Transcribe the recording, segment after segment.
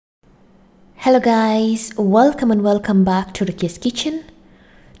Hello guys, welcome and welcome back to Rukia's kitchen.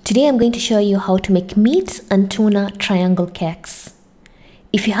 Today I'm going to show you how to make meat and tuna triangle cakes.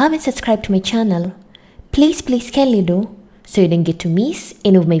 If you haven't subscribed to my channel, please kindly do so you don't get to miss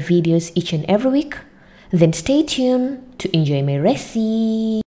any of my videos each and every week. Then stay tuned to enjoy my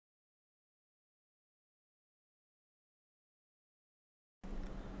recipe.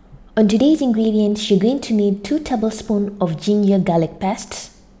 On today's ingredients, you're going to need 2 tablespoons of ginger garlic paste,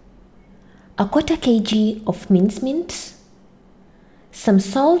 a quarter kg of mincemeat, some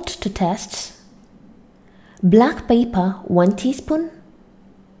salt to taste, black pepper 1 teaspoon,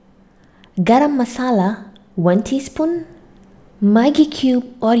 garam masala 1 teaspoon, Maggi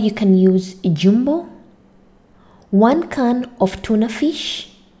cube or you can use jumbo, 1 can of tuna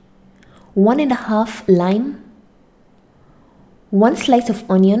fish, 1½ lime, 1 slice of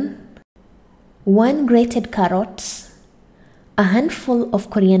onion, 1 grated carrot, a handful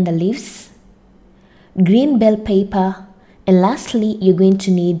of coriander leaves, green bell pepper, and lastly you're going to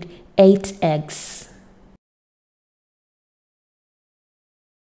need 8 eggs.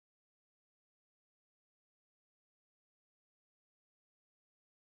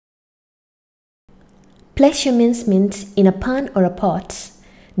 Place your mincemeat in a pan or a pot.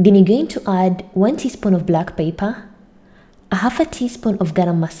 Then you're going to add 1 teaspoon of black pepper, a ½ teaspoon of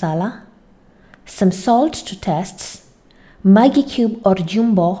garam masala, some salt to taste, Maggi cube or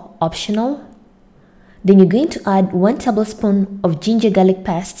jumbo optional. Then you're going to add 1 tablespoon of ginger garlic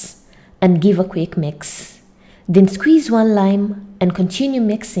paste and give a quick mix. Then squeeze 1 lime and continue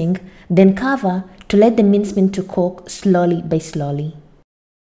mixing, then cover to let the mincemeat to cook slowly by slowly.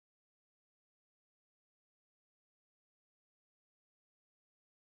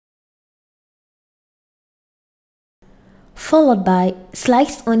 Followed by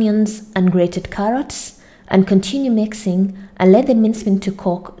sliced onions and grated carrots, and continue mixing and let the mincemeat to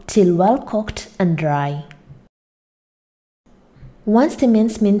cook till well cooked and dry. Once the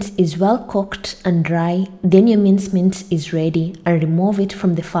mincemeat is well cooked and dry, then your mincemeat is ready and remove it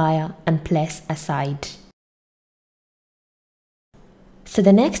from the fire and place aside. So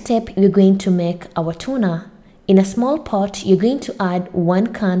the next step, we're going to make our tuna. In a small pot, you're going to add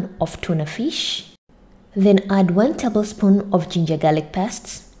 1 can of tuna fish. Then add 1 tablespoon of ginger garlic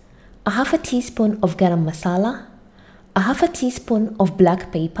paste, a ½ teaspoon of garam masala, a ½ teaspoon of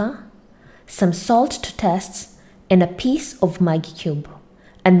black pepper, some salt to taste, and a piece of Maggi cube,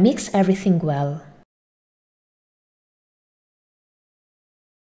 and mix everything well.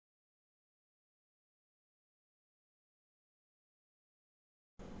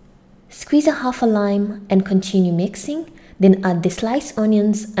 Squeeze a ½ lime and continue mixing, then add the sliced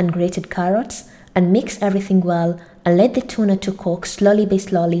onions and grated carrots and mix everything well and let the tuna to cook slowly by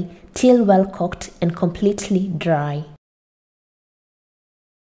slowly till well cooked and completely dry.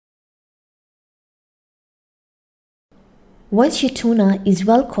 Once your tuna is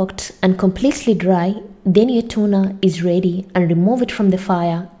well cooked and completely dry, then your tuna is ready and remove it from the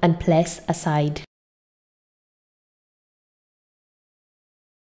fire and place aside.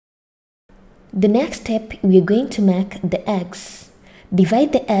 The next step, we are going to make the eggs.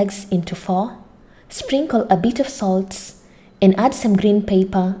 Divide the eggs into 4, sprinkle a bit of salt, and add some green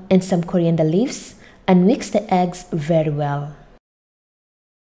pepper and some coriander leaves and mix the eggs very well.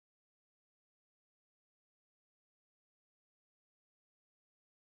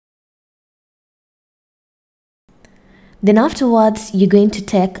 Then afterwards, you're going to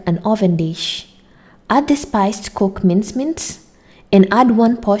take an oven dish. Add the spiced cooked mincemeat and add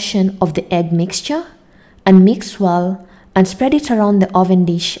 1 portion of the egg mixture and mix well and spread it around the oven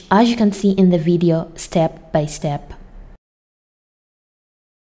dish as you can see in the video step by step.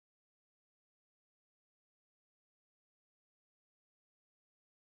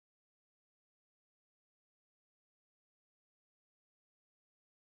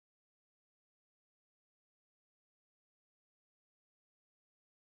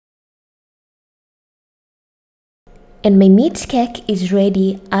 And my meat cake is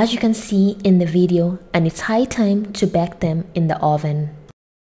ready as you can see in the video, and it's high time to bake them in the oven.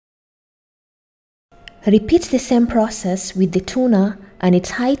 Repeat the same process with the tuna and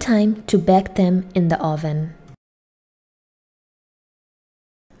it's high time to bake them in the oven.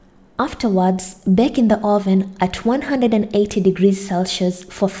 Afterwards, bake in the oven at 180 degrees Celsius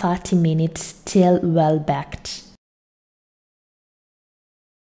for 30 minutes till well baked.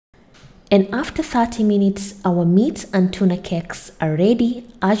 And after 30 minutes, our meat and tuna cakes are ready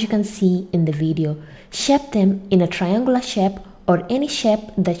as you can see in the video. Shape them in a triangular shape or any shape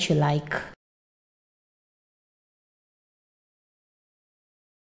that you like.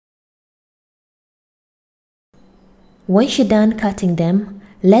 Once you're done cutting them,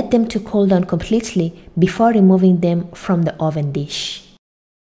 Let them to cool down completely before removing them from the oven dish.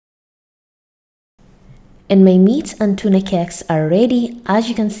 And my meat and tuna cakes are ready, as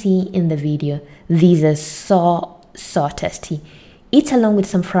you can see in the video. These are so tasty. Eat along with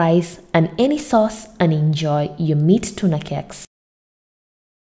some fries and any sauce and enjoy your meat tuna cakes.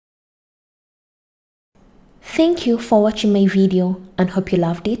 Thank you for watching my video and hope you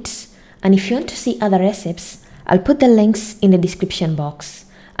loved it. And if you want to see other recipes, I'll put the links in the description box.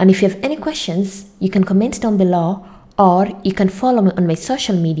 And if you have any questions, you can comment down below, or you can follow me on my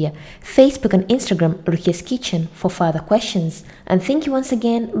social media, Facebook and Instagram, Rukias Kitchen, for further questions. And thank you once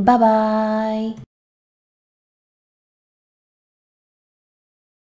again. Bye bye.